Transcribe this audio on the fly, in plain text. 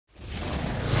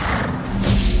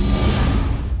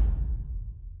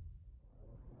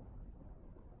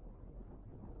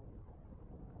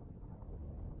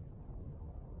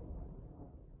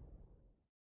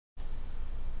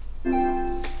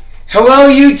Hello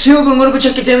YouTube and Little Witch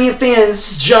Academia fans,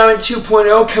 this is Chariot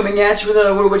 2.0 coming at you with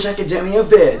another Little Witch Academia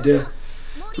vid.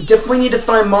 We definitely need to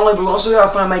find Molly, but we also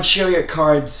gotta find my Chariot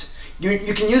cards.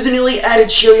 You can use the newly added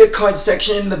Chariot card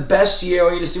section in the best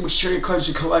area to see which Chariot cards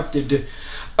you collected.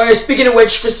 Alright, speaking of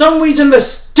which, for some reason the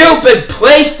stupid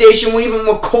PlayStation won't even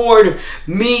record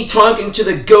me talking to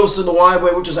the ghost of the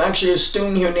library, which is actually a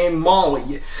student here named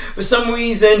Molly. For some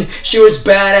reason, she was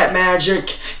bad at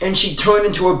magic, and she turned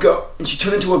into a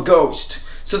ghost.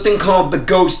 Something called the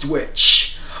Ghost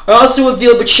Witch. I also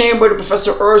revealed the chamber to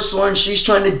Professor Ursula, and she's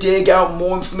trying to dig out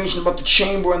more information about the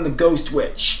chamber and the Ghost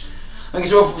Witch. I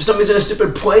guess for some reason, a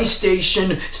stupid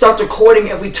PlayStation stopped recording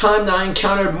every time that I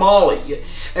encountered Molly.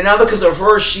 And now because of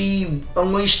her, she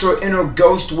unleashed her inner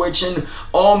Ghost Witch, and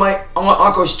all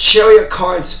Akko's Chariot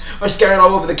cards are scattered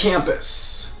all over the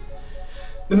campus.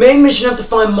 The main mission is to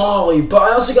find Molly, but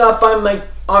I also gotta find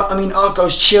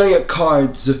Akko's Chariot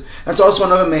cards. That's also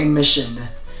another main mission.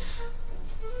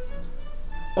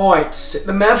 Alright,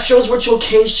 the map shows which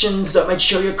locations that my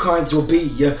Chariot cards will be.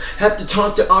 You have to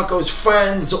talk to Akko's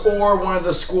friends or one of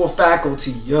the school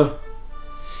faculty.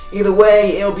 Either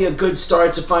way, it'll be a good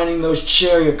start to finding those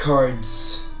Chariot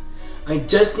cards. I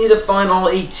just need to find all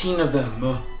 18 of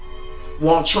them,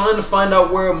 while trying to find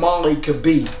out where Molly could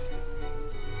be.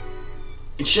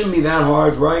 It shouldn't be that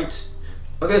hard, right?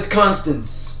 Oh, there's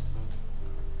Constance.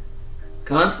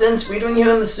 Constance, what are you doing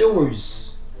here in the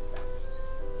sewers?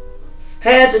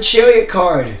 Hey, it's a Chariot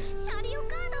card.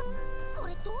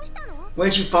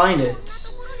 Where'd you find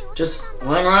it? Just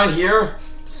lying around here?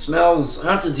 It smells.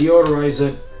 I have to deodorize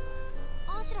it.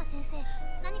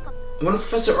 I wonder if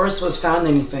Professor Ursula's found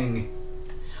anything.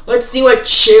 Let's see what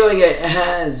Chariot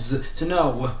has to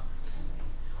know.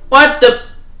 What the?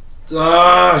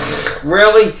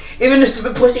 Really? Even if the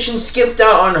PlayStation skipped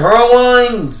out on her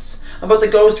lines about the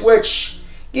Ghost Witch?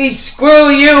 Screw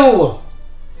you!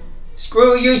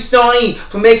 Screw you, Sony,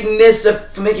 for making this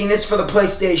for the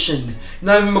PlayStation.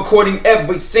 Not even recording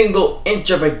every single inch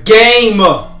of a game.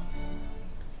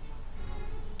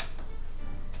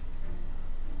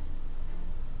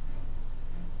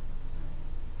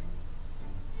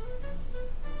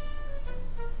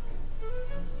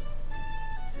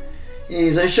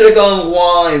 Jeez, I should have gone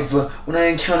live when I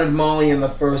encountered Molly in the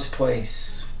first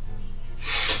place.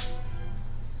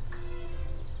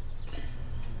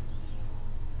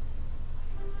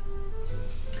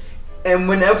 And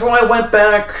whenever I went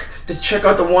back to check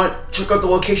out the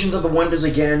locations of the wonders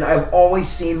again, I've always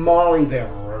seen Molly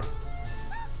there.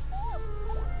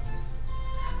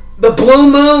 The Blue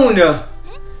Moon!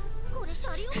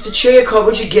 It's a Chariot card,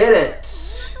 where'd you get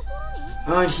it?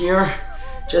 Around here?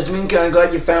 Jasminka, I'm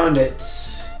glad you found it.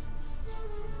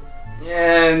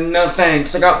 Yeah, no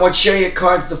thanks. I got more Chariot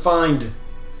cards to find.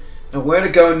 Now where to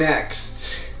go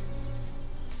next?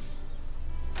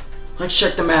 Let's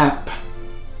check the map.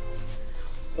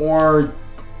 Or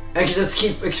I can just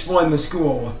keep exploring the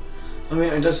school. I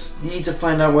mean, I just need to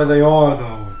find out where they are,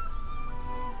 though.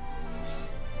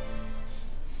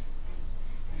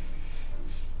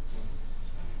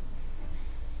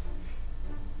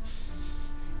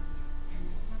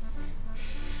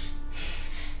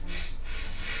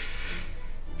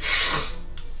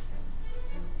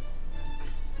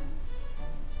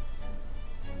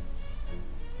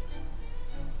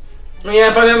 Yeah,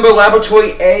 if I remember,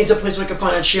 Laboratory A is a place where I can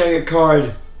find a Chariot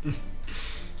card.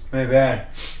 Very bad.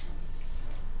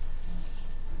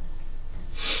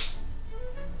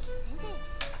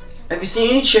 Have you seen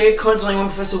any Chariot cards on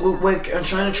Professor Ludwig? I'm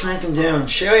trying to track him down.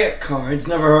 Chariot cards?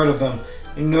 Never heard of them.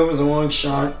 I knew it was a long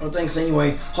shot. Oh, thanks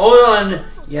anyway. Hold on.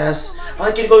 Yes. I'd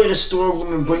like you to go to the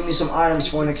storeroom and bring me some items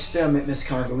for an experiment, Miss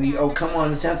Congaree. Oh, come on.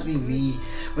 This has to be me.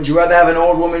 Would you rather have an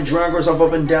old woman drag herself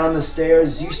up and down the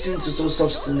stairs? You students are so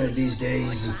self-centered these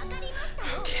days.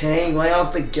 Okay, lay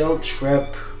off the guilt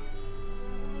trip.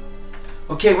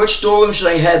 Okay, which storeroom should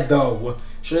I head, though?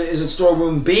 Is it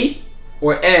storeroom B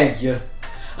or A?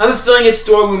 I have a feeling it's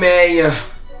storeroom A.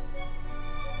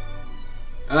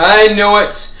 I know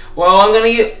it. Well, I'm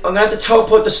gonna have to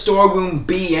teleport to storeroom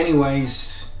B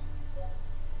anyways.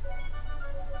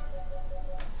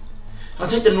 I'll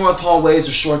take the north hallway as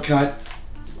a shortcut.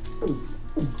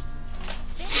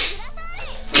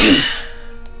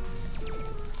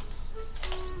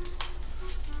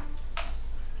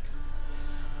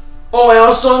 Oh, I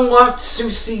also unlocked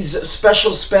Susie's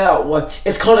special spell.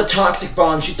 It's called a toxic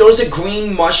bomb. She throws a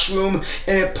green mushroom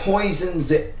and it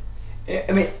poisons it.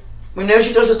 Whenever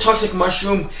she throws a toxic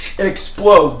mushroom, it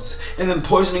explodes, and then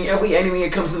poisoning every enemy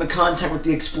that comes into contact with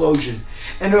the explosion.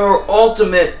 And her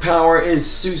ultimate power is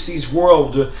Susie's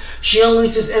World. She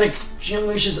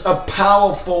unleashes a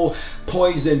powerful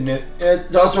poison.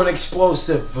 It's also an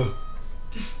explosive.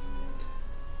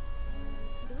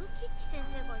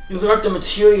 These are the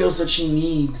materials that she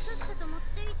needs.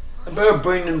 I better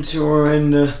bring them to her.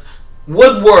 And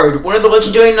Woodward, one of the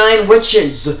legendary 9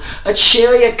 witches. A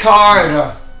chariot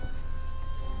card.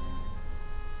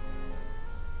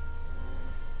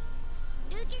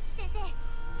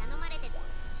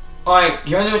 Alright,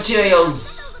 here are the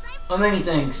materials. Oh, many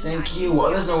thanks. Thank you.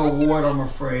 Well, there's no reward, I'm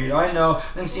afraid. I know.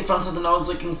 Thanks, you found something I was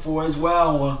looking for as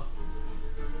well.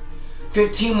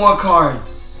 15 more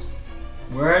cards.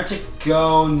 Where to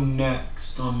go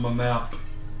next on my map?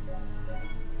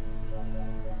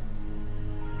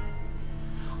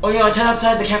 Oh yeah, it's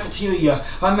outside the cafeteria.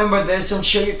 I remember there's some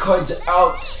chariot cards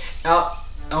out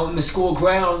in the school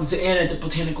grounds and at the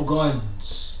botanical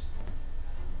gardens.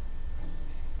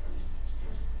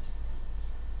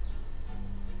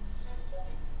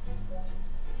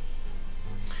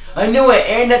 I knew it,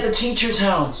 and at the teacher's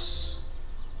house.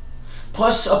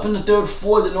 Plus, up in the 3rd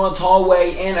floor, the North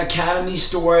Hallway, and Academy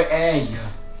Store A.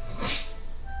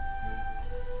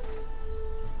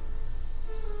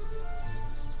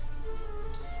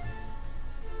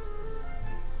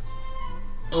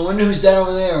 I wonder who's that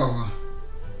over there.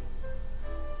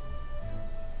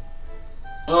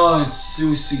 Oh, it's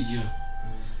Susie.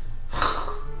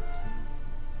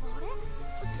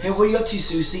 Hey, what are you up to,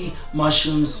 Susie?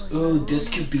 Mushrooms. Ooh,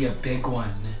 this could be a big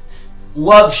one.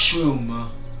 Love shroom.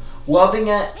 Loving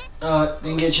it.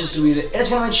 Didn't get a chance to read it.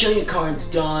 It's one of my chariot cards.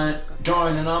 Darn,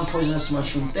 a non-poisonous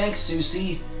mushroom. Thanks,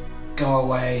 Susie. Go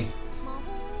away.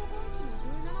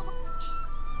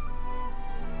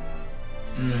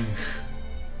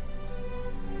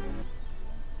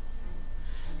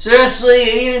 Seriously,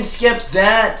 you even skipped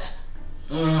that?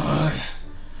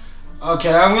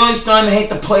 Okay, I'm really starting to hate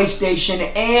the PlayStation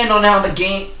and on how the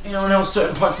game, on how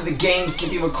certain parts of the games can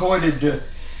be recorded.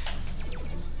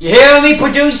 You hear me,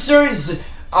 producers?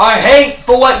 I hate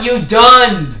for what you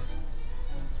done.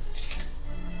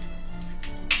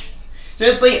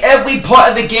 Seriously, every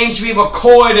part of the game should be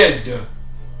recorded.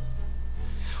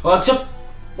 Well, except,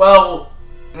 hold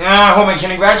on,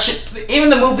 kidding. Even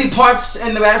the movie parts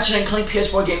and the Ratchet and Clank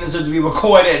PS4 game deserve to be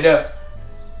recorded.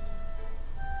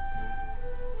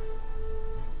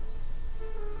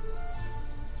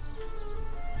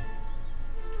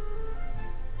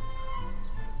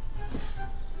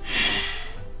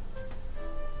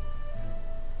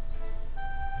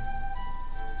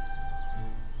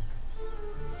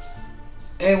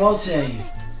 Hey, Wolte,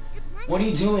 what are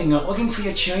you doing? Looking for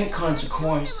your chariot cards, of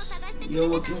course. You're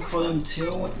looking for them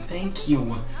too? Thank you.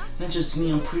 Not just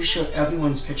me, I'm pretty sure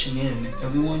everyone's pitching in.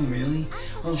 Everyone, really?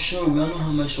 Oh, sure, we all know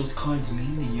how much those cards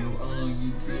mean to you. Oh,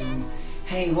 you do.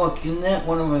 Hey, look, isn't that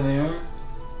one over there?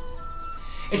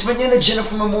 It's right near the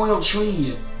Jennifer Memorial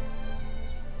Tree.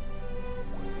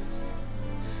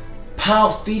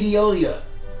 Palfidiolia.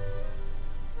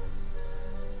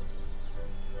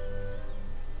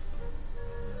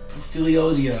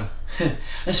 Palfidiolia.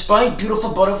 Despite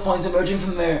beautiful butterflies emerging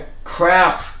from their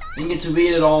crap, didn't get to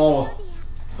read it all.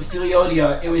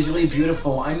 Palfidiolia, it was really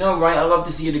beautiful. I know, right? I'd love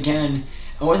to see it again.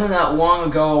 It wasn't that long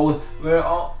ago. It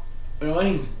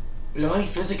only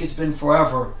feels like it's been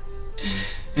forever.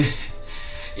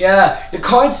 Yeah, the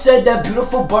card said that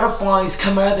beautiful butterflies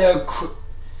come out of their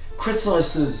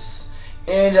chrysalises,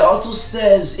 and it also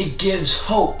says it gives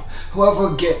hope.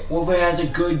 Whoever has a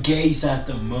good gaze at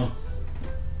them.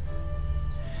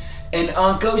 And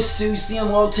Akko, Susie,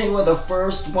 and Lotte were the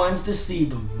first ones to see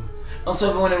them. Also,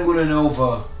 everyone in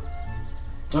Lunanova.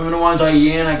 Don't even know why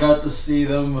Diana got to see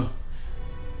them.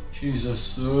 She's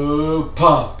just so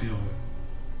popular.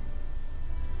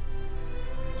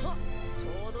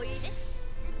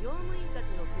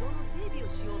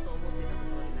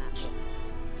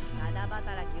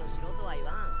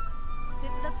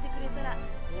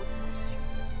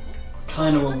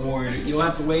 Kind of reward. You'll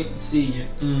have to wait and see.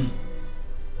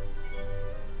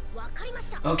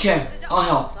 Okay, I'll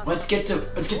help. Let's get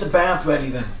the bath ready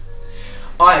then.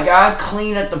 Alright, gotta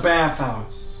clean at the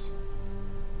bathhouse.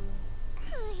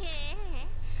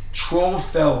 Troll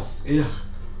filth. Ugh.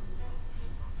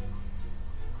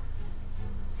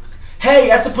 Hey,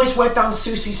 that's the place where I found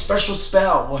Susie's special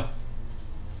spell.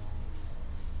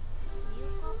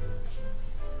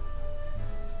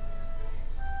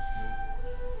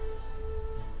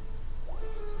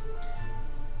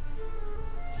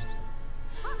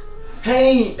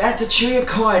 Hey, that's a Chariot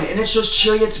card, and it shows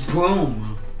Chariot's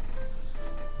broom.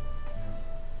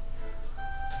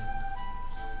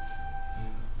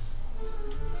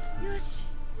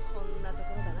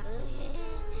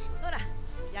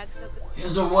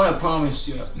 Here's the one I promised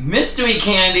you. Mystery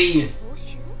candy!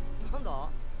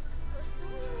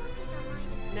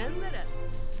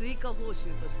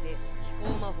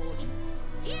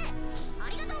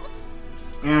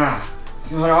 Yeah,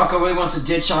 seems like Akko really wants to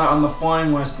ditch out on the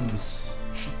flying lessons.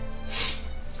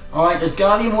 Alright, there's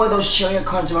gotta be more of those chariot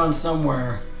cards around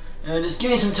somewhere. Just give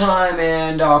me some time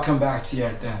and I'll come back to you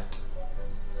at that.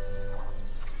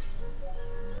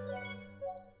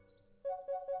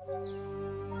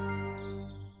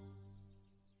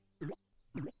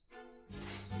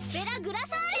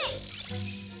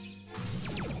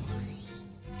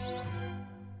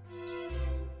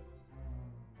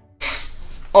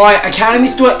 Alright, Academy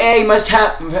Store A must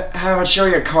have a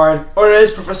chariot card, or it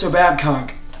is Professor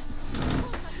Babcock.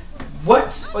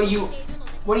 What are you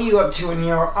up to in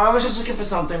here? I was just looking for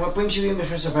something. What brings you in,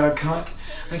 Professor Babcock?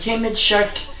 I came to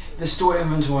check the store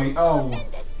inventory. Oh,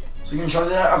 so you can try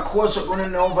that? Of course, we're going to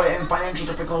know that in financial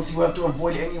difficulty we have to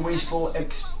avoid any wasteful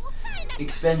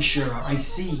expenditure. I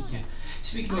see.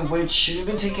 Speaking of which, have you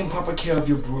been taking proper care of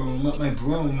your broom? My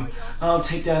broom? I'll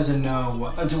take that as a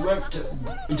no. A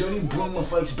dirty broom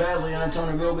reflects badly on its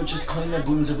owner. Real bitches clean their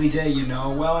brooms every day, you know.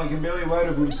 Well, I can barely ride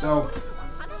a broom, so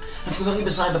that's completely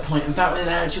beside the point. In fact, with an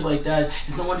attitude like that,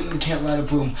 it's no wonder you can't ride a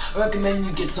broom. I recommend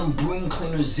you get some Broom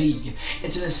Cleaner Z.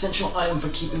 It's an essential item for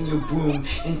keeping your broom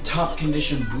in top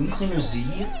condition. Broom Cleaner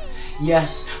Z?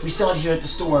 Yes, we sell it here at the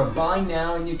store. Buy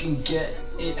now and you can get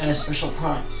it at a special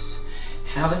price.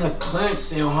 Having a clearance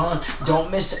sale, huh?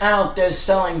 Don't miss out, they're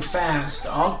selling fast.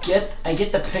 I get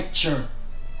the picture.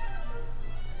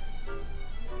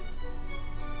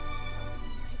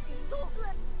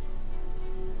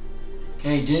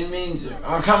 Okay, didn't mean to.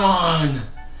 Oh, come on!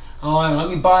 Alright, let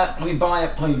me buy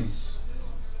it, please.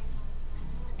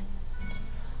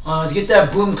 Let's get that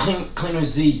Broom Cleaner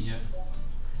Z.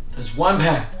 There's one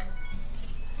pack.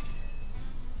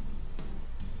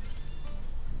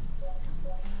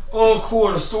 Oh,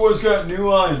 cool, the store's got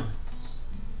new items.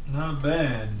 Not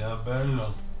bad at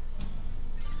all.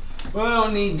 Well, I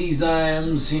don't need these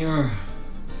items here.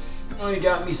 Oh, you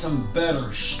got me some better,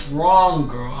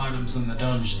 stronger items in the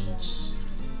dungeons.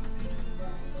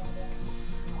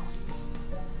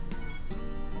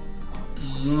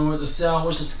 I don't know what to sell.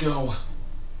 Let's just go.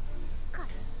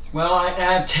 Well, I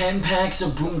have 10 packs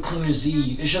of Broom Cleaner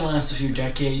Z. This should last a few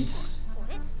decades.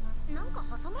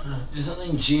 There's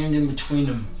something jammed in between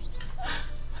them.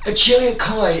 A chariot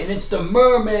card, and it's the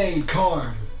mermaid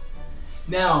card.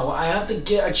 Now, I have to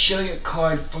get a chariot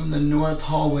card from the north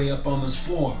hallway up on this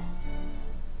floor.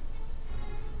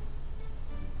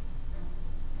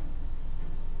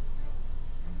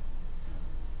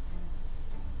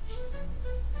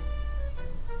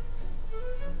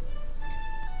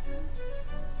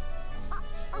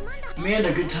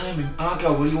 Amanda, good timing.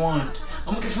 Akko, what do you want?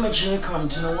 I'm looking for my chariot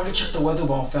card and I want to check the weather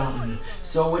ball fountain.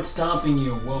 So what's stopping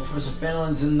you? Well, Professor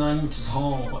Fallon's in 9 Witches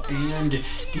Hall. And do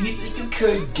you think you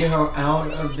could get her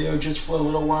out of there just for a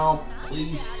little while,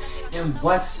 please? And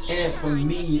what's in it for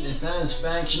me? The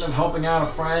satisfaction of helping out a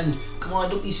friend? Come on,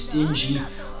 don't be stingy.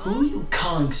 Who are you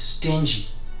calling stingy?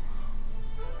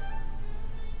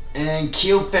 And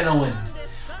kill Fenelon.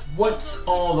 What's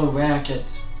all the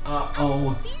racket?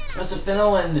 Uh-oh. Professor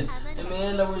Fenelon,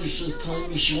 Amanda was just telling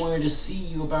me she wanted to see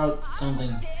you about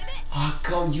something.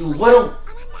 Akko, you little...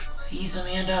 Please,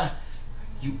 Amanda.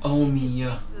 You owe me.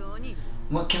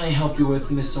 What can I help you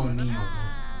with, Miss O'Neill?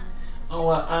 Oh,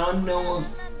 I don't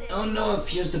know if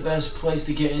here's the best place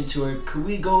to get into it. Could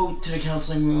we go to the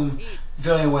counseling room?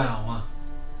 Very well.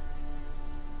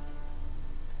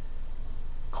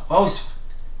 Close.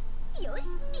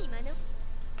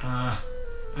 I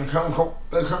can't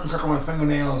suck on my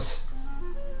fingernails.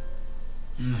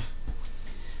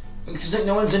 Seems like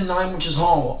no one's in 9 Witches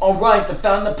Hall. Alright, they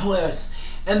found the place.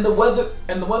 And the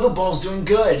weather ball's doing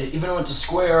good, even though it's a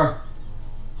square.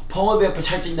 A polar bear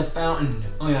protecting the fountain.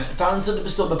 Oh yeah, the fountain said to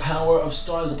bestow the power of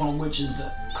stars upon witches.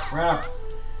 Crap.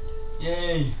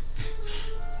 Yay.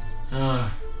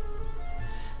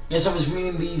 Yes, I was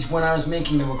reading these when I was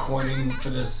making the recording for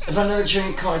this. I found another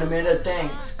chariot card, Amanda,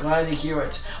 thanks. Glad to hear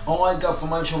it. All I got for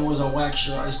my trouble was a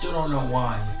lecture. I still don't know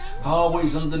why. Probably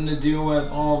something to do with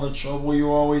all the trouble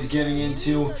you're always getting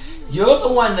into. You're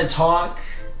the one to talk.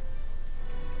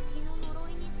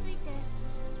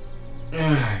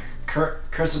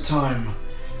 Curse of time.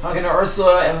 Talking to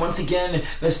Ursula, and once again,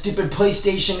 the stupid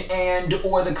PlayStation and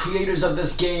or the creators of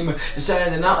this game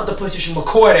decided to not let the PlayStation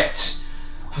record it.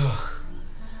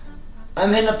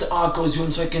 I'm heading up to Akko's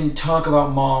room so I can talk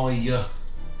about Molly.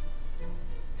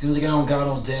 Seems like I don't got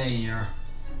all day here.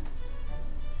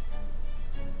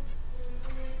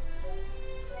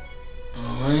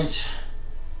 Alright.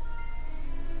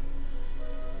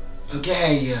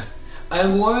 Okay. I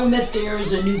learned that there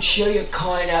is a new Chariot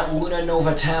card at Luna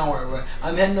Nova Tower.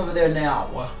 I'm heading over there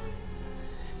now.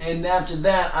 And after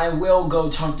that, I will go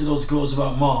talk to those girls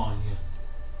about Molly.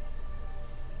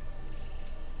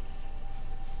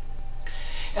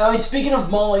 And speaking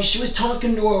of Molly, she was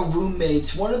talking to her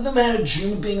roommates. One of them had a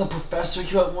dream of being a professor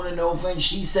here at Luna Nova, and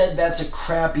she said that's a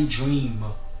crappy dream.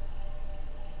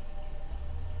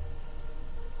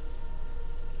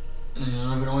 I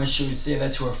don't even know why she would say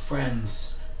that to her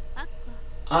friends.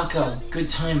 Akko, good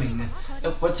timing.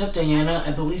 What's up, Diana?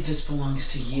 I believe this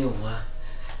belongs to you.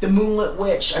 The Moonlit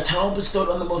Witch, a title bestowed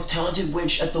on the most talented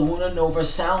witch at the Luna Nova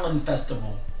Salon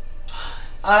Festival.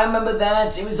 I remember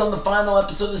that. It was on the final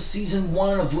episode of Season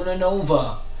 1 of Luna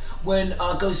Nova, when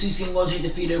Akko, Susie, and Lotte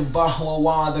defeated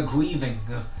Vahawa the Grieving.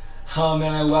 Oh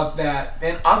man, I love that.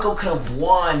 And Akko could have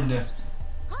won.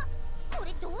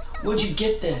 Where'd you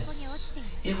get this?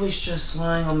 It was just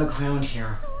lying on the ground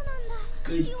here.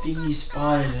 Good thing you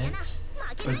spotted it.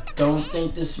 But don't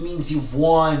think this means you've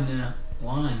won.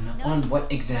 Won? On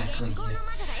what exactly?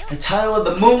 The title of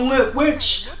the Moonlit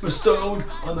Witch, bestowed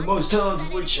on the most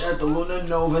talented witch at the Luna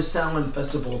Nova Salon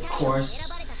Festival, of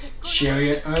course.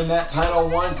 Chariot earned that title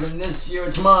once, and this year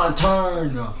it's my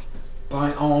turn.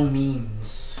 By all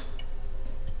means.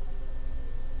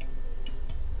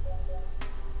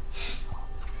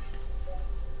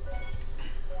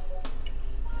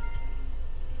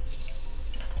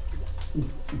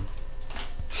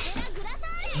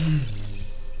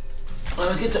 Alright,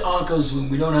 let's get to Akko's room.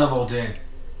 We don't have all day.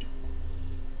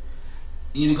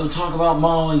 Need to go talk about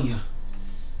Molly. And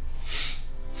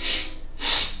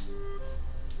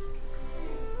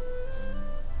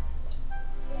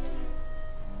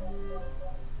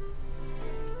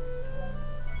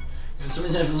for some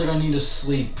reason it feels like I need to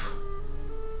sleep.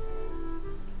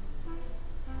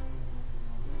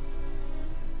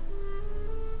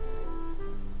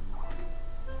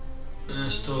 And they're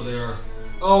still there.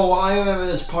 Oh, I remember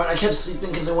this part. I kept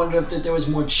sleeping because I wondered if there was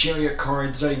more Chariot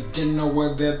cards. I didn't know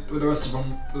where the rest of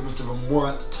them were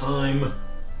at the time.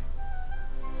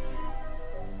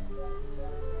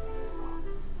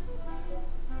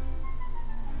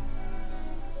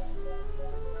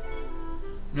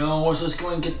 No, let's just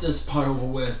go and get this part over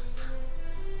with.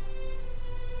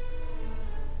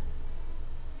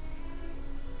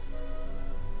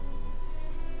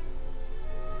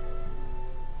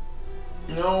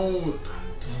 No.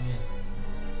 Dang it.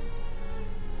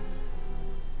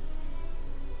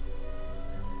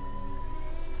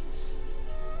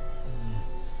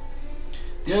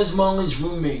 There's Molly's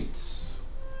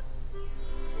roommates.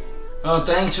 Oh,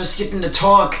 thanks for skipping the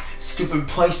talk. Stupid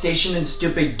PlayStation and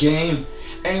stupid game.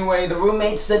 Anyway, the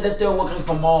roommates said that they're looking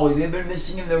for Molly. They've been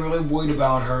missing and they're really worried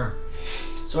about her.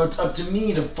 So it's up to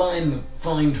me to find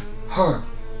her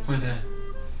with it.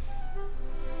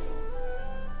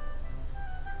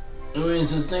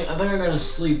 Anyways, I think I'm gonna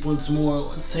sleep once more.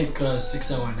 Let's take a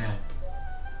 6-hour nap.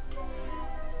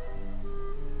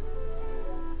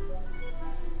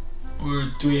 Or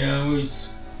 3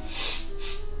 hours.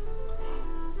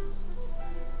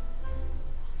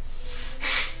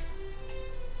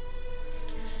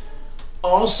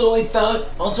 Also, I found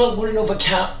at Luna Nova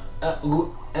at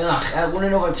Luna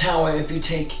Nova Tower, if you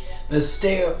take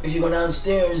if you go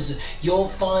downstairs, you'll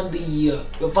find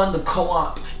the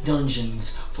co-op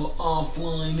dungeons for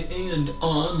offline and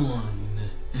online.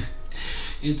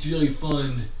 It's really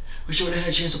fun. Wish I would have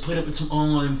had a chance to play it with some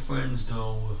online friends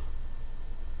though.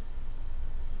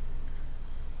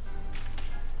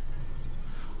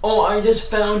 Oh, I just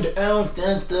found out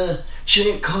that the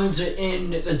Chariot cards are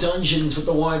in the dungeons with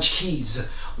the large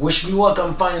keys. Wish me luck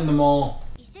on finding them all.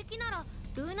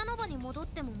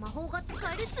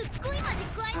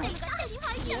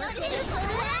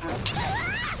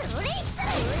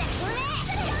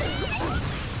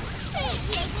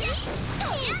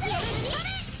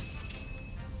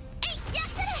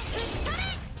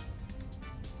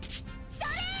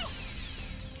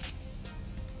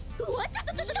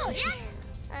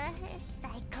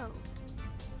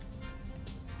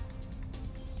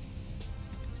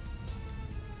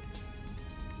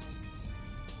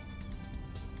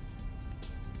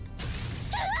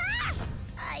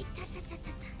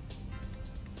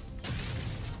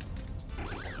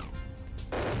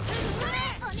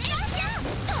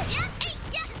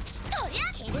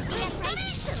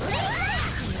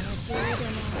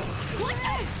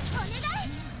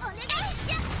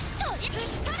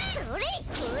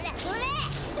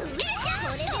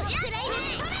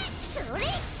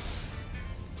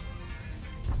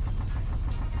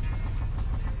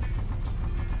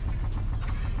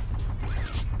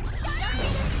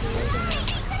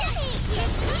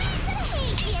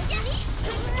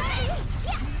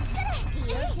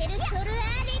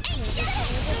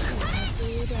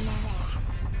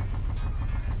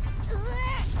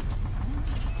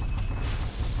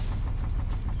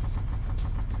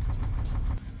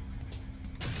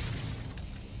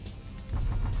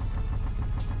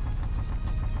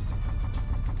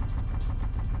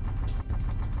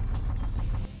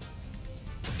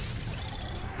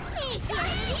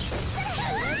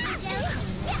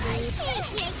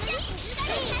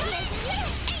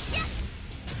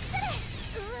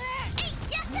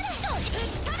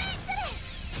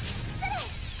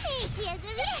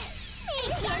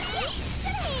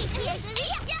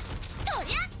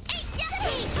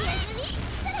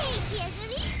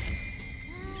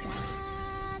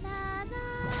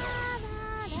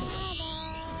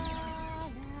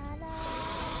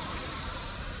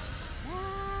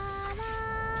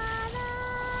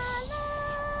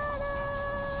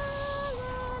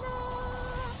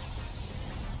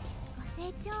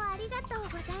 ありがとうご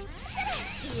ざいます。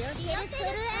リオデルソル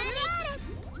アーレ。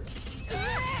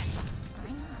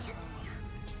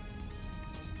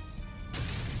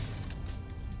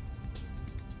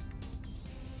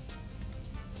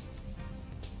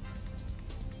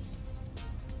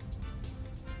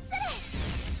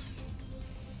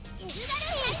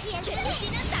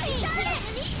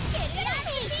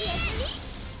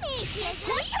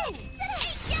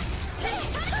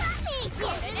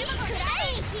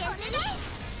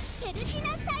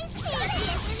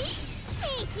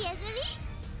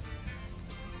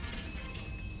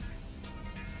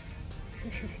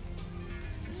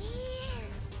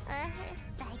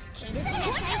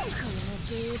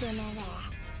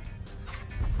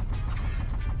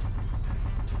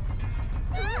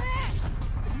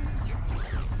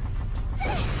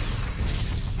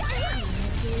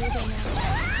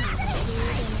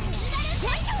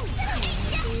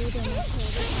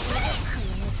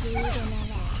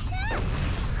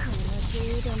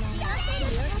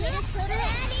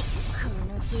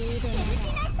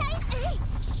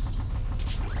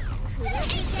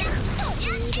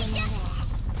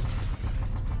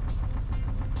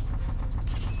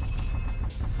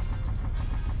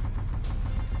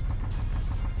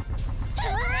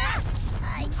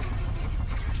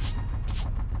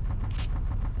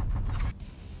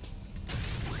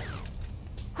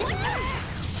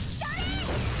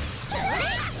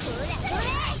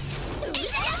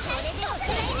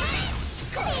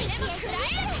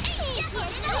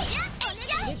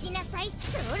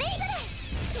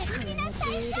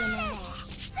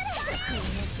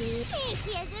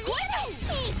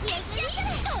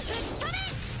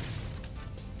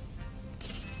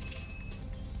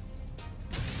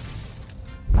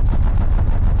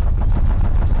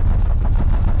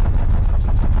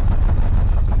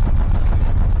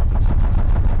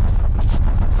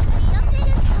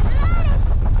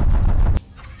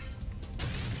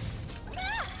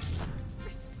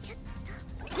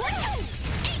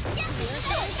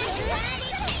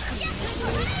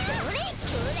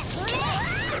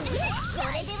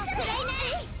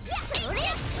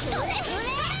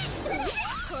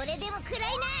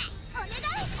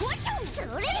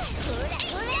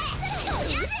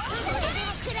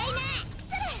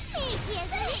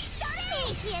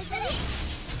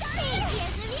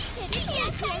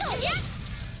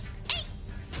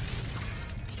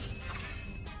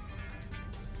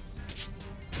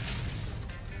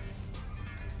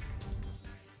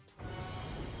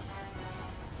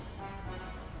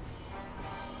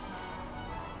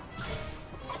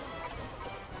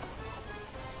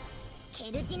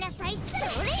ケルチナ最初それお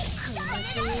願い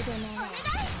お願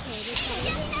いケルチナ最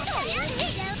初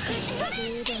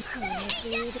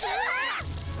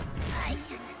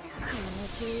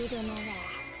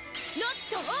ノッ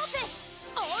トオープン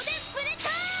オーデンプレタ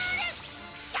ール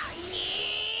シャイニ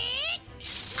ー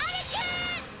アレキン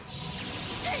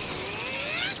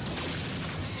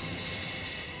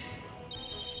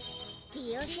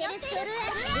ディオセルソルア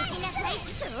ルケルチナ最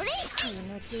初それ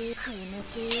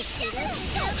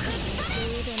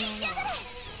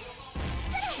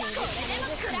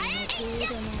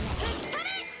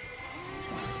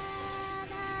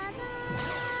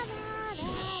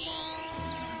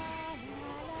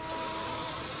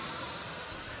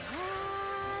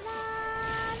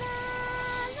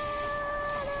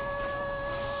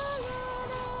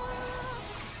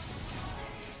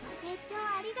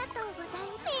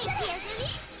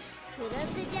クロ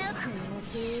スジャンプ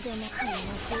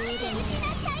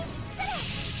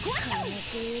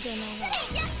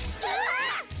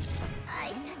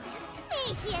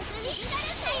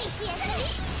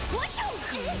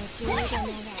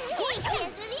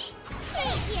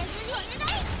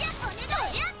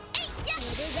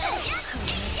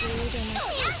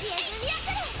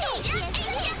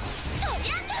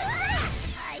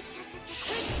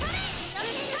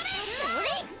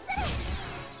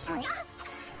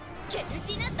ケル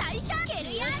チナ最初ケ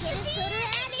ルヤーズソルア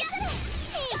ーレ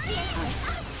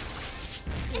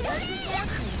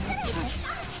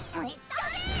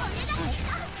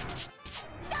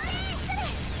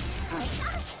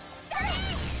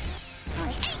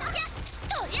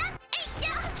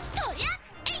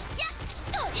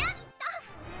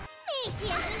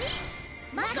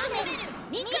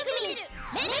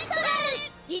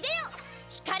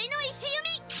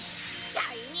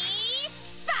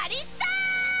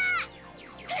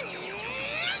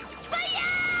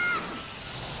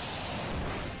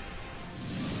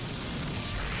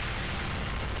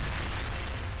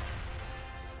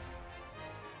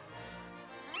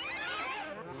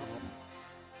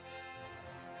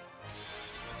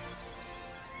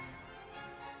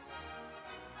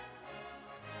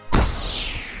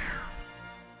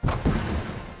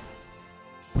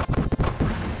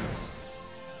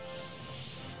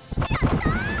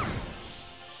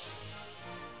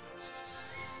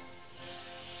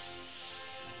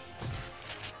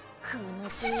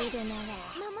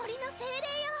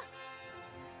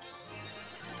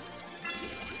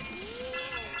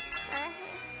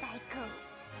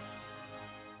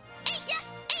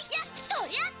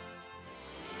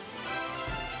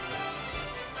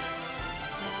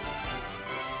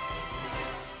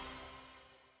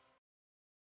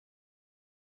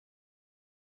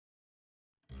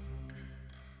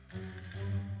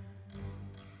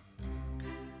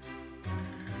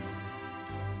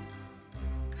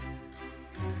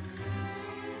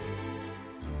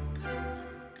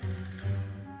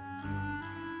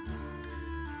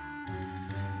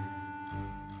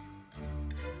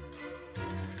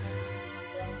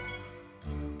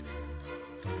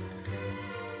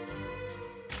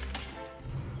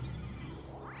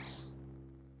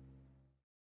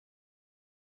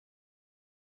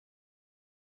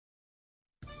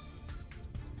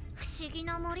思議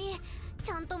な森、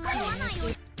ちゃんと迷わないよ。ご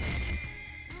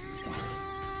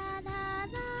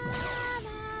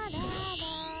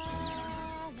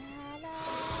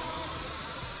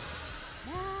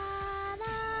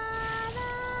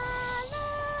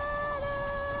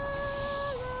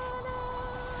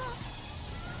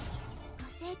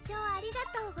清聴ありが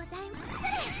とうございます。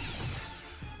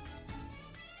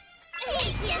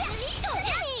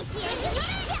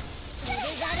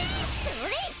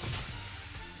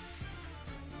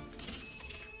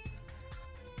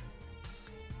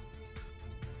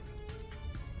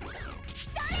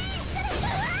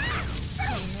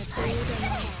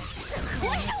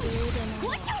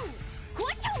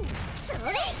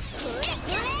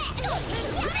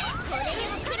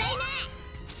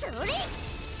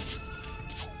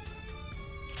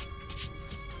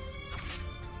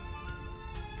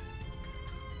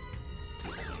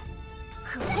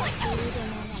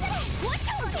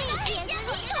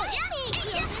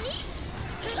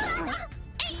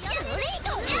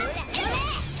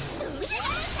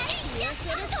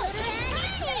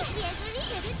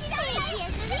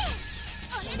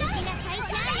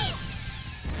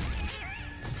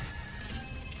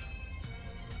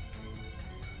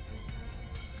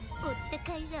追って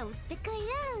帰ら追って帰ら。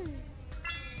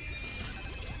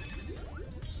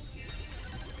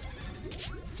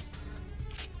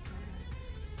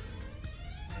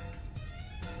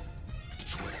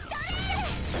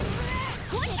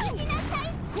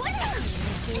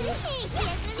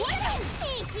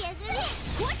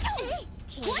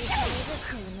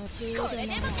これ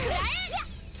でも食らえ。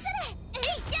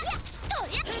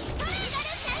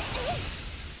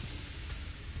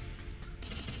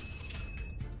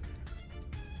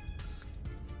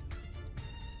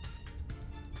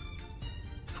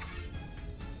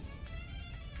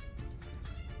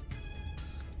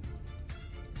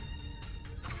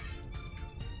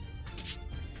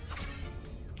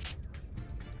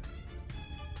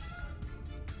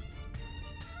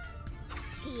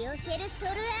引き寄せるソル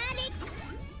アーレ。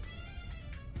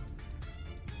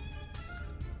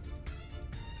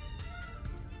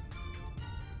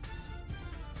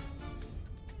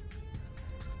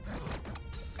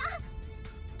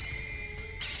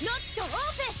ノットオープン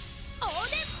オー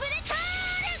デンプレター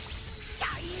ルシャ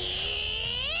イニ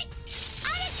ーア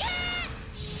レク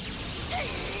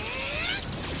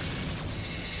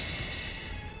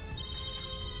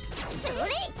そ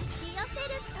れ引き寄せ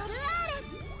るソルアーレ。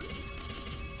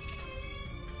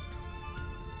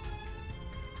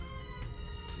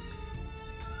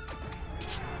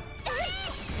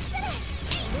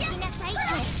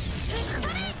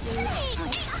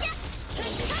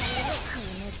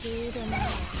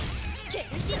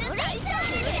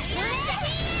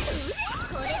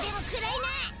これでも食らいな。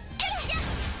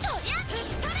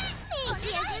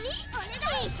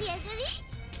仕上がり。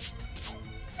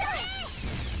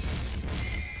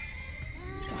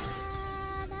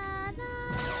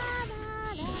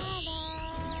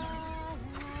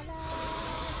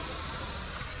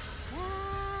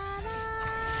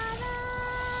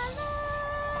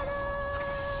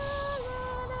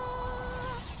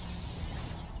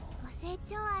ご清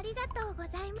聴ありがとうござ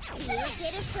います。ユー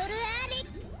セルソルアー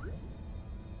レ。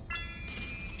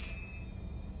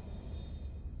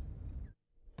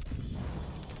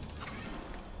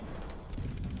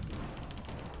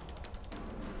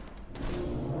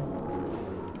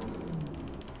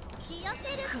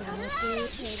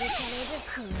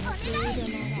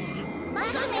マ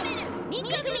グメルミクミ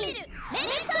ルメル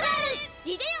トラー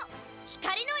ルイデオ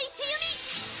光の石弓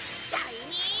シャイ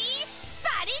ニーバ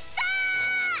リスタ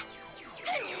ー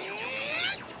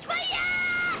ファイヤ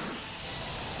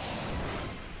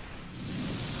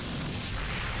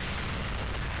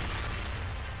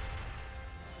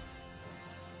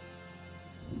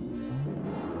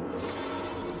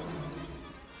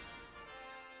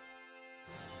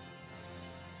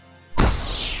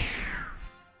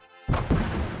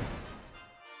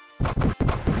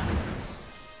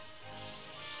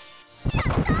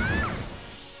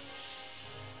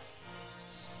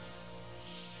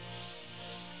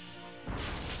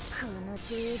この程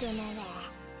度なら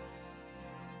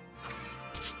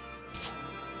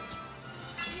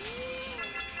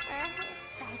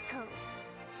最高。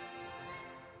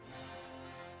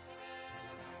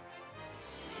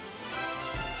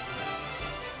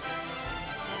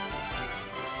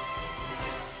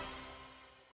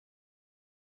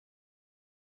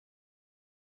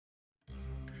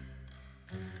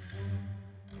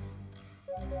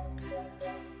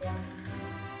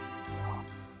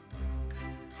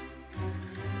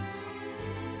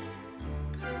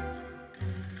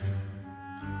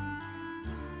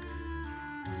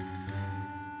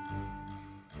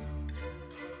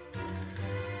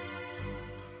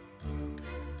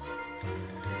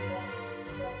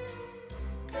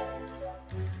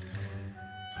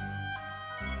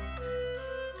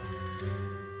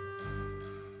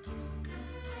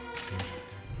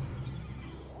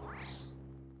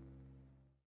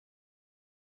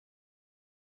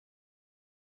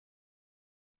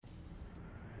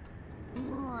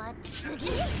もう暑すぎ。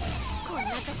こんな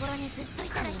ところにずっとい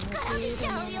たら干からびちゃ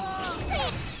うよ。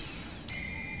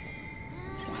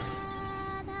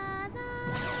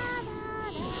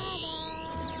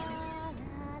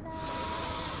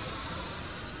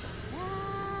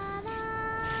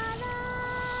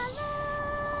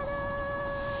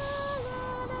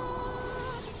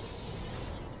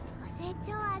ご清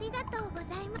聴ありがとうござ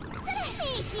います。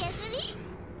召し上がり。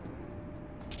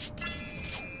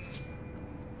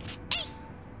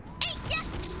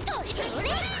それ、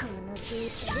この手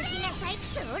続きなさい。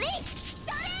それ、それ、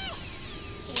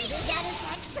ケルジャルさ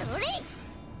ん。それ、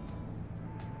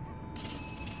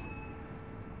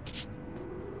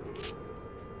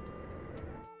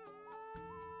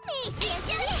召し上が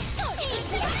れ。召し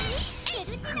上がれ。ケ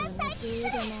ルジなさい。召し上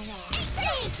がれ。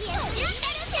召し上がれ。召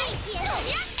し上がれ。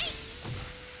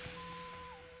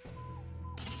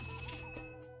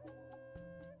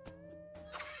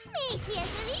召し上が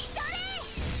れ。それ、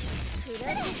クロ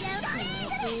スジャンプ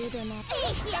のフードな。召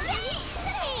し上がり。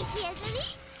召し上がり。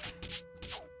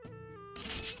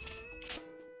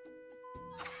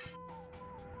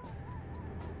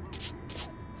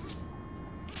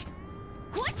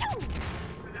ゴチョン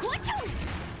ゴチョン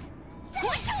ゴ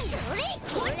チョン。それ、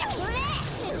ゴチョン。それ、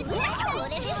ゴチョン。そ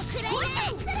れでもくらいな。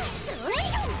それ、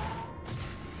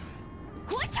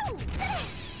ゴチョン。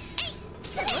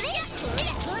それ、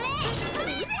これ、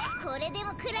これでも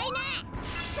くらいな。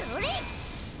それ、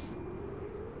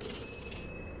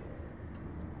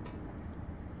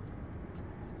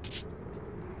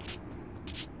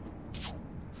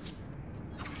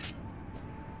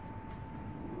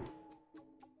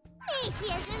召し上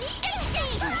がり。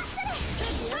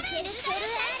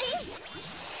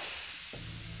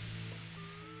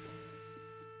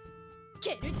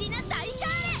ケルティナ大シャー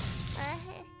レ。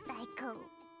最高。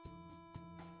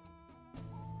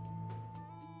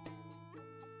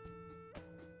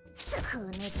こ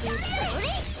の手、それ、ほ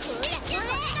らほ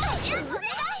ら、お願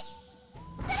い。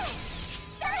それ、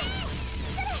それ、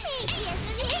召し上が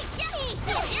り。召し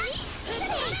上がり。召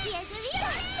し上がり。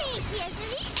召し上が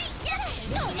り。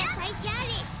どうなさいシャー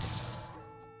レ。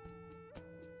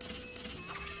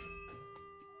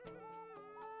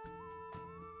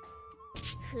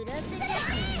フロスジャン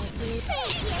プの手、召し上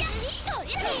がり。召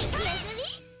し上がり。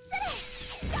それ、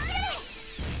それ、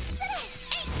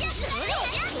そ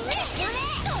れ、そ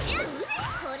れ、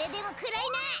これでもくらい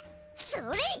な。そ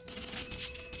れ、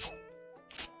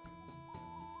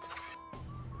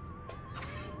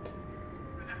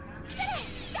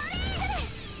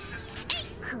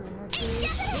この手続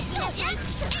きなさい。召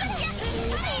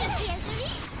し上がり。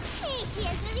召し上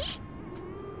がり。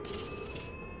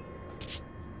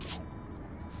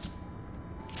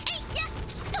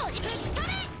トリプルトレ。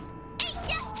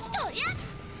トリャ。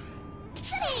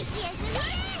召し上がり。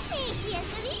召し上が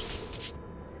り。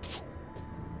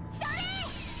それ。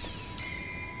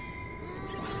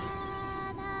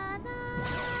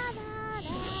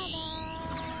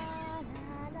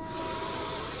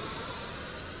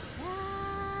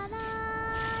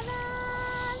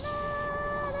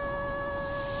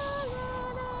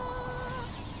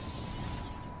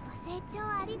ご清聴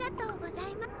ありがとうござい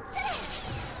ます。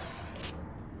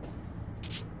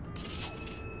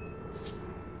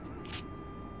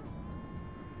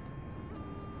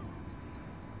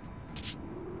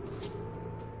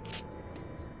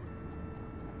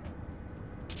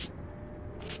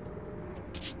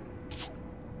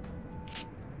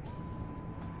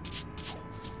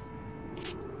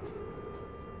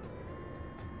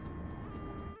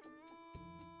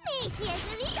召し上が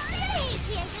り。召し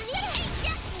上がり。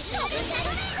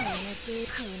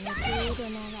この程度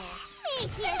なら。召し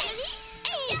上がり。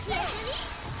召し上がり。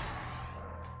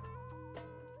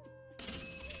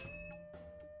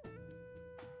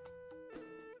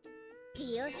ディ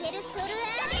オセルソルア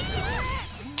ーレ。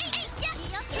ディ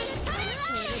オセルソルア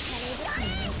ーレ。こ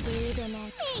の程度なら。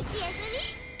召し上がり。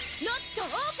ノットオー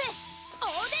プン。オ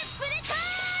ーデンプレター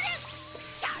ル。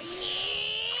シャイニ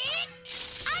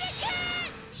ーアルク。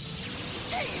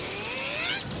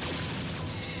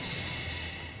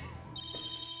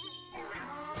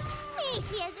召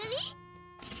し上がり。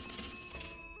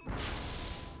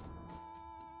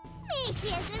召し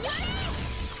上がり。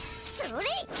それ、ほ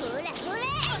らほら、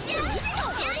こ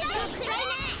れでもくらい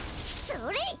な。そ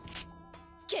れ、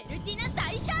ケルティナ大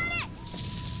シャーレ。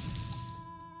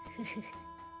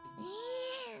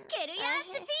ケルヤー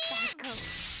スピ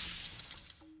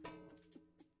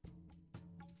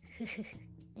ー。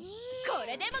これ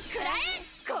れでも食らえ、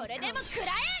これでも食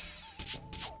らえ。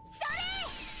そ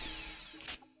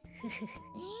れ。えい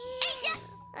や、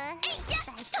えいや、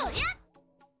とりゃ。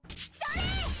それ。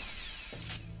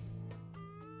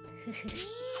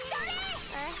それ。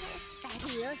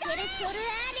利用するソルア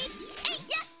ーリ。えい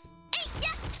や、えいや、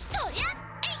とりゃ。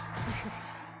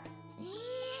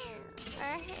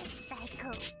最高。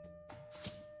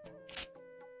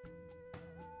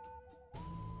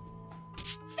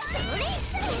それ。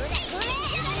こ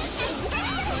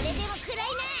れでも食らい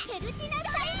な。蹴るしな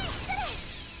さい。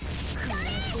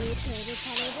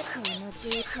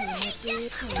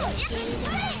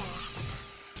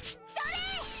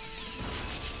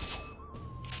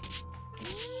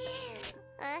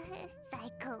最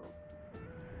高。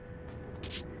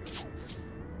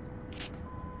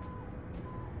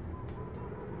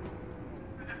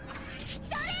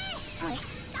それ。はい。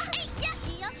えいや、利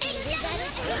用するじゃん。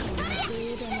そ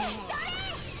れ。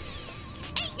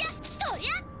えいや、とりゃ。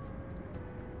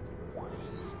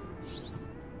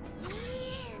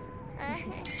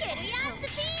ケルヤース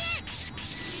ピー。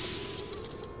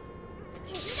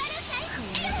ケルガルサイス。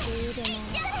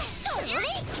それ。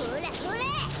ほらほら。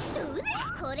どうだ。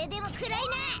これでも食らい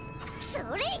な。それ。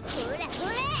ほらほ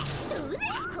ら。どうだ。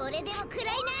これでも食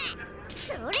らいな。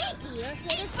それ。利用す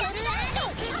るソルアー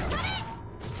リ。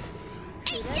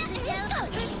えいや、とりゃ。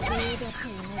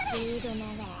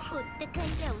おってかい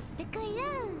ら、おってかいら。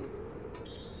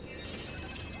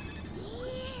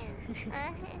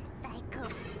最高。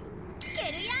ケ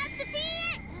ルヤースピ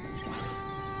ー。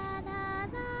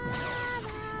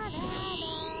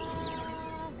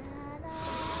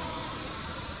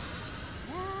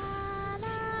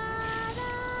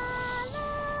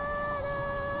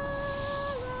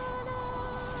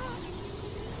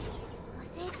ご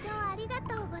清聴ありがと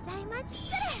うございます。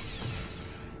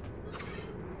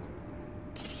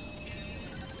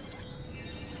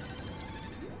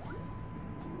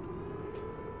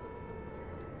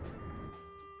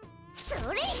それ。ほ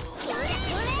ら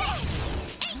ほら。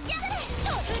えいや、と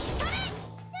るしとれ。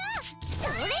そ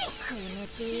れ。この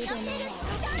程度なら。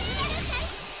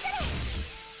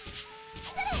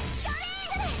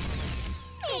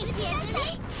メイシアス。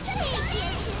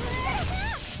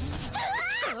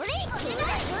それ。ほら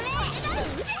ほら。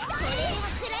これでも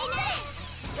食らいな。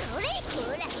それ。ほ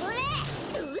らほら。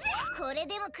これで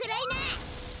も食らいな。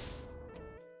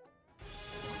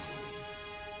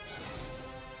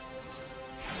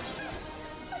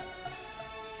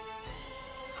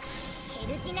ケ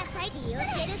ルキなさい。利用せ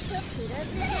るとプロス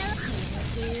ラを。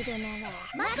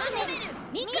マグネル、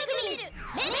ミクミル、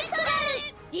メメソラー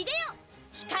ル、イデオ、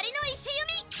光の石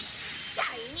弓、シャ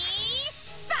イニー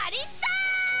バリスタ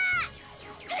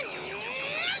ー。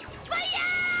ファイヤ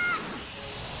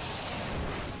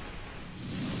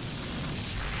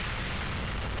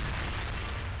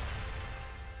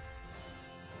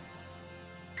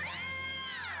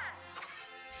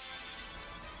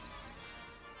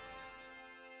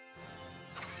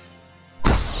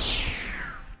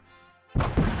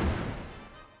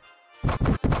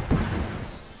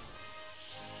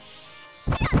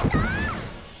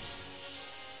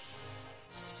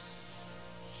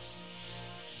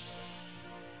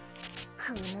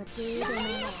この程度なら。精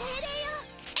霊よ。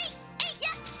えいや、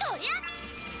とりゃ。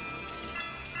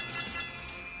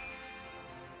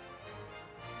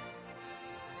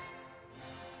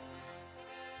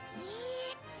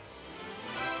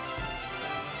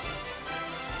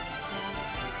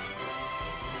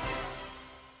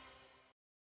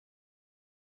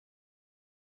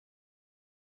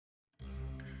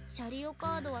シャリオ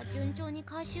カードは順調に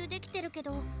回収できてるけ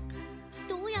ど、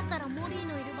どうやったらモリー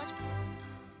のいる場所。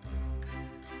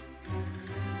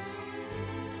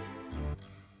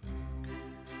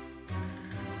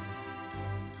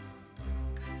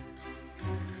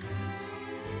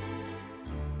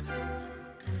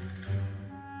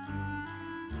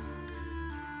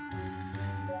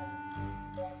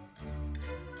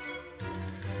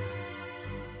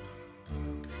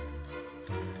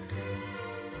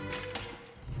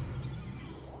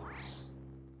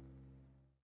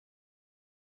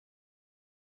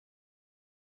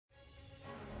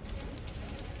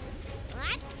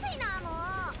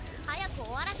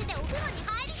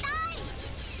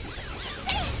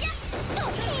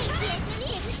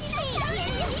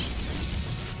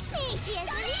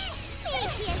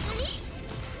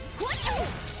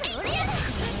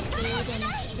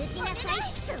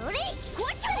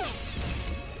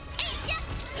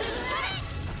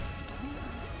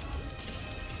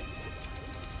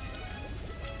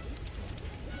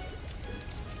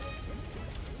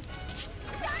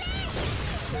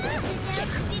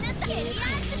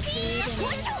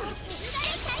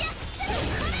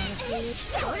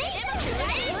それでも食らえ。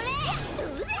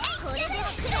これでも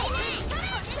食らいな。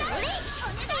それ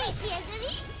返しやがり。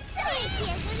返し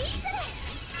やがり。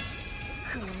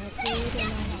この程度なら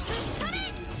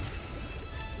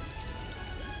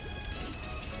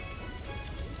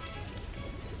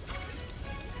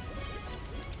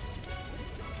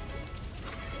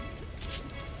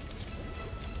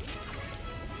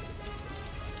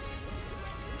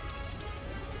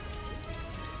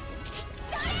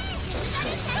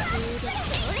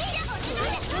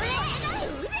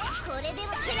これでも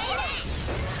食らいな。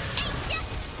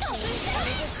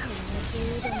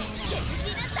ケルチ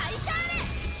ナ最小ね。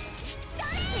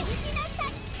ケルチナ最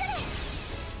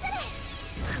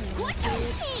こっちょ兵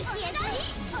士やがり。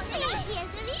兵士やが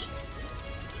り。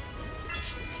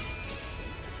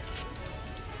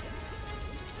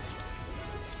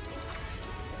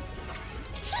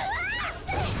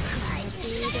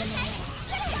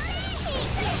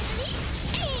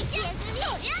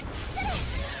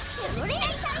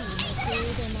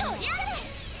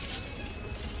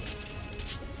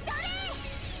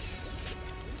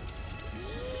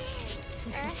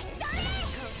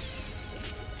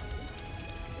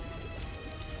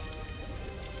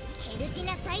ケルティ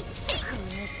ナ最初この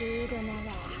程度な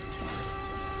ら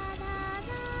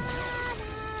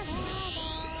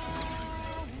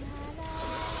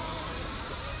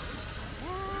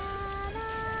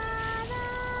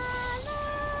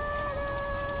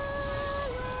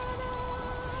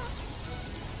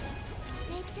成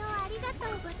長ありがとう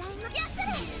ございます。やつ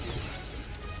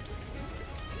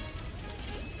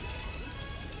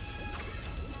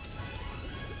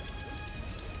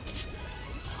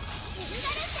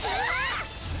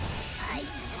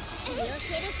れ寄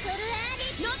せるソルア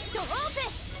ーリノットオープン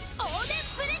オーデン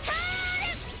プレタール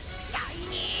シャイ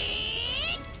ニー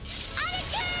アリク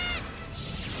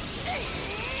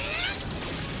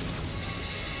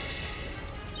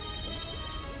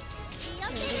寄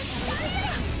せるソルア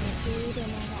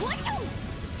ーリゴチョン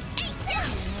エイチャー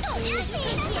トリアティー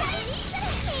ナサイリペイ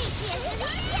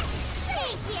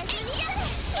シアグリペ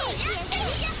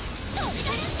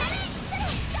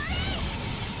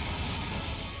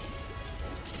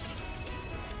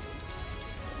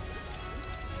イ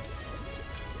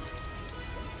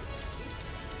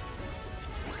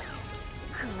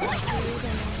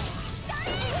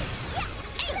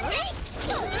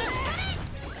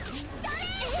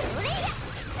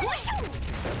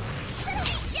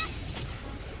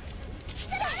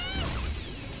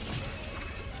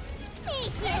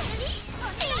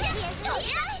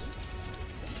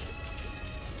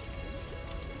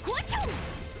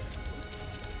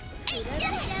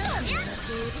ア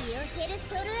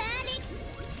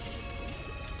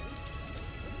グリ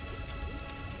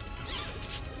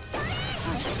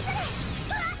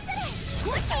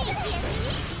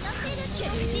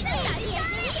ペ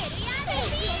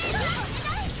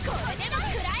イ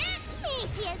シ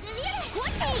アグ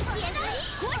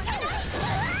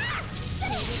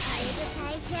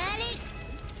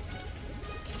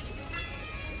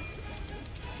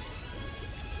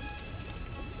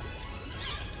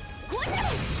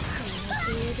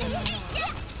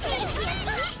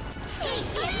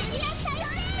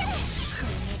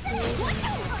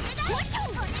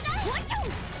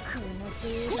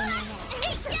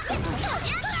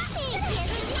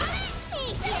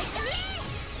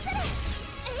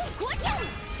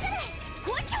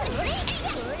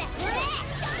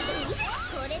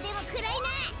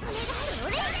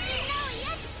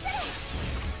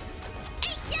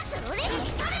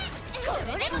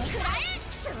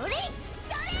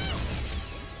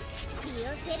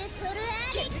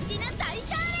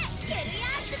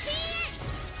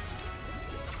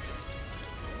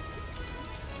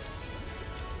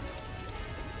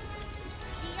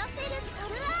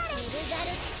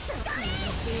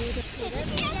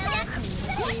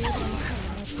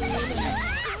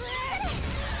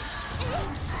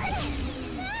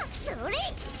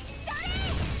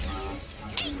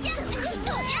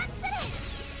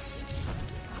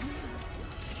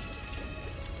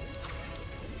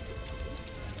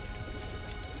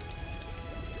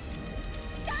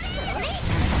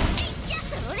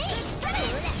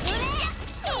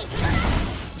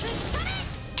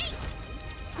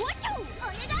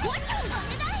リガ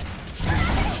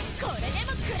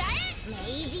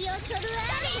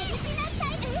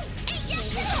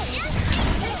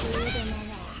ル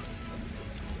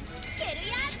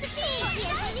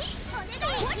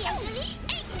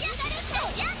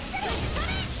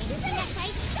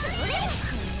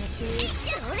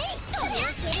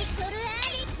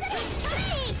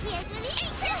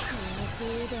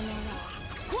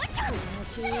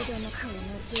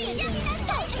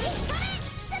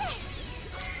サレ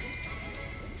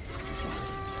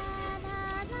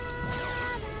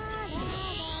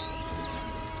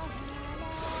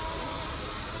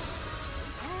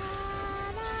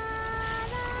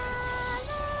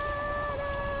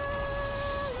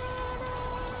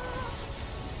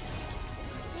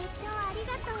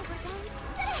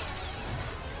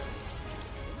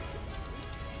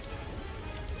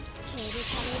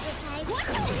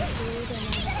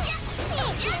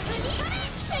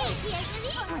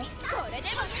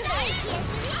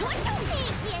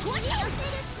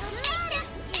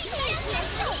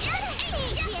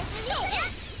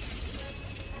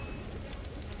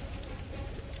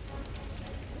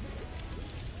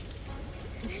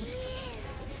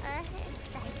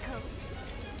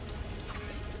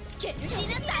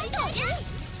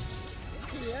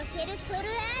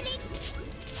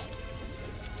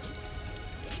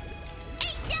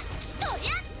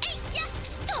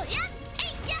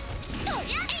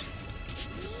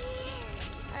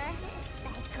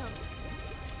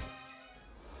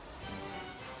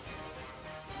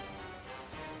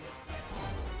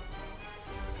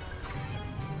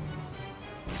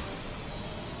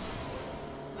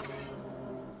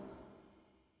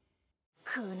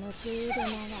この程度な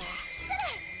ら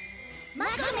マ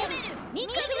クベル、ミ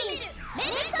クビル、メ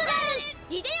ネストラ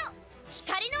ル、イデオ、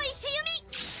光の石弓、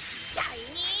シャイ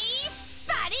ニー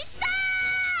バリスタ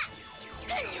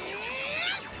ー、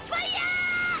ファイヤ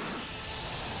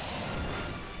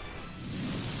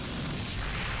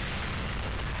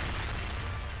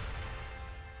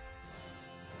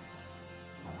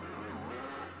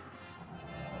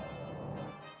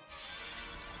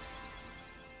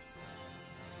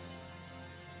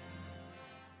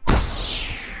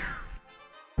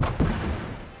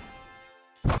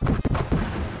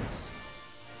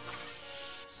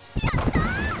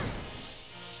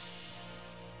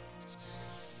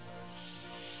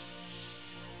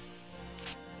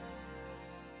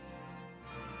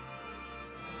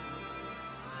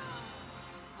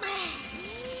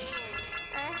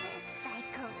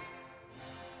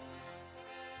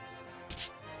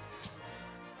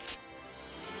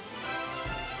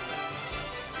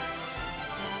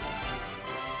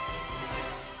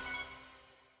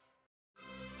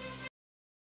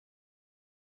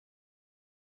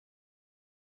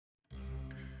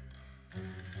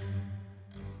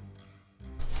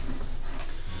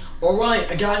Alright,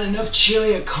 I got enough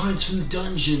Chariot cards from the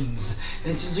dungeons,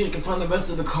 and it seems like I can find the rest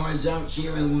of the cards out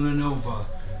here in Luna Nova.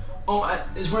 Oh,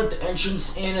 there's one at the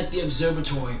entrance and at the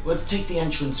observatory. Let's take the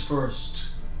entrance first.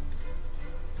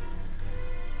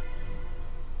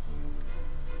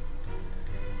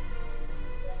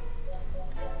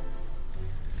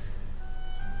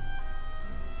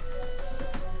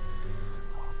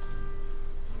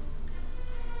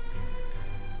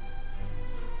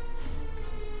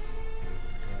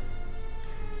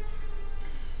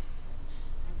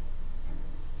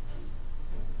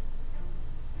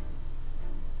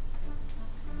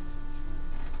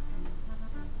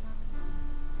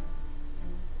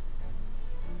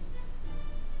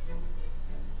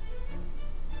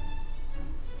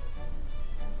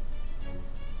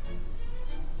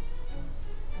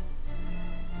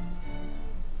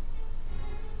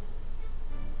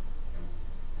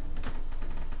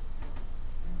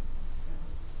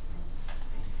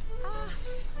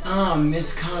 Ah,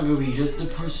 Miss Kaguri, that's the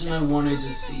person I wanted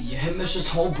to see. Headmistress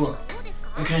Holbrook.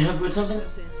 Can I help you with something?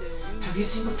 Have you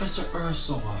seen Professor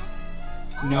Ursula?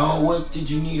 No, what did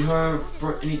you need her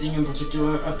for anything in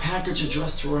particular? A package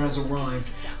addressed to her has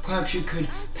arrived. Perhaps you could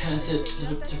pass it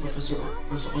to Professor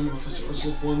Ursula and Professor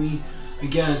Ursula for me? I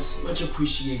guess. Much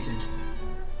appreciated.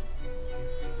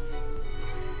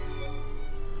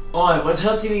 Alright, let's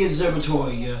head to the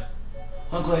observatory.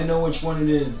 Luckily I know which one it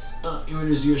is. Here it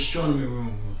is, the astronomy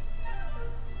room.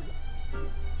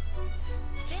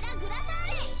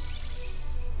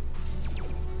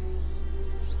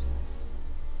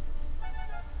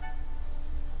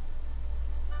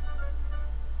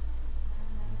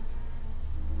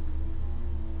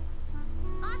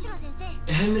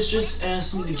 Headmistress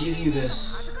asked me to give you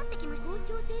this.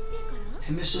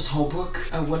 Headmistress Holbrook,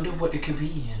 I wonder what it could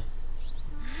be.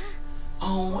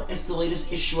 Oh, it's the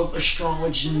latest issue of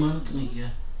Astrology Monthly.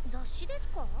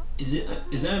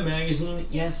 Is that a magazine?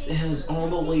 Yes, it has all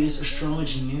the latest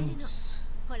astrology news.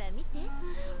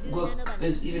 Look,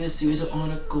 there's even a series of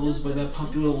articles by that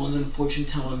popular London fortune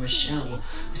teller Michelle,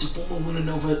 who's a former Luna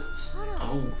Nova.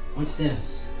 Oh, what's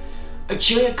this? A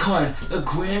Chariot card, the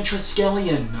Grand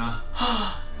Triskelion.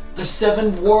 The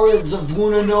 7 words of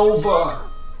Luna Nova.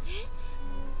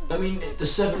 I mean, the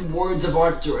 7 words of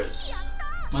Arcturus.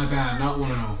 My bad, not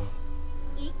Luna Nova.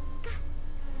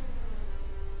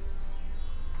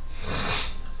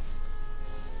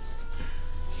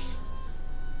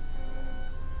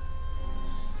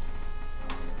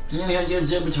 Yeah, we had the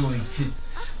observatory.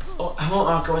 Oh, hello,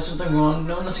 Akko. Is something wrong?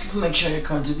 No, nothing for my Chariot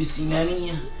cards. Have you seen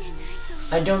any?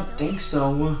 I don't think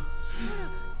so.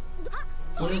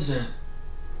 What is it?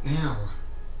 Now.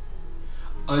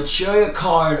 A Chariot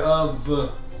card of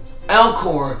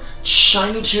Alcor.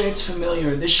 Shiny Chariot's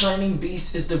familiar. This shining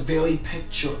beast is the very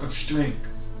picture of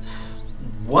strength.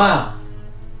 Wow.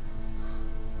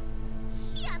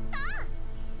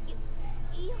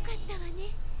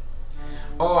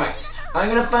 Alright, I'm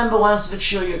gonna find the last of the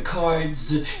Chariot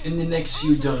cards in the next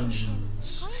few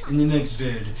dungeons. In the next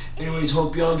vid. Anyways,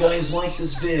 hope y'all guys like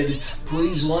this vid.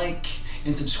 Please like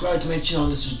and subscribe to my channel.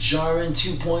 This is Jaren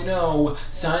 2.0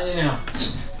 signing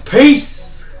out.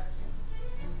 Peace!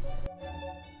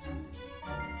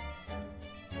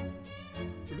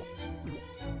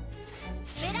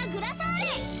 Gura-san!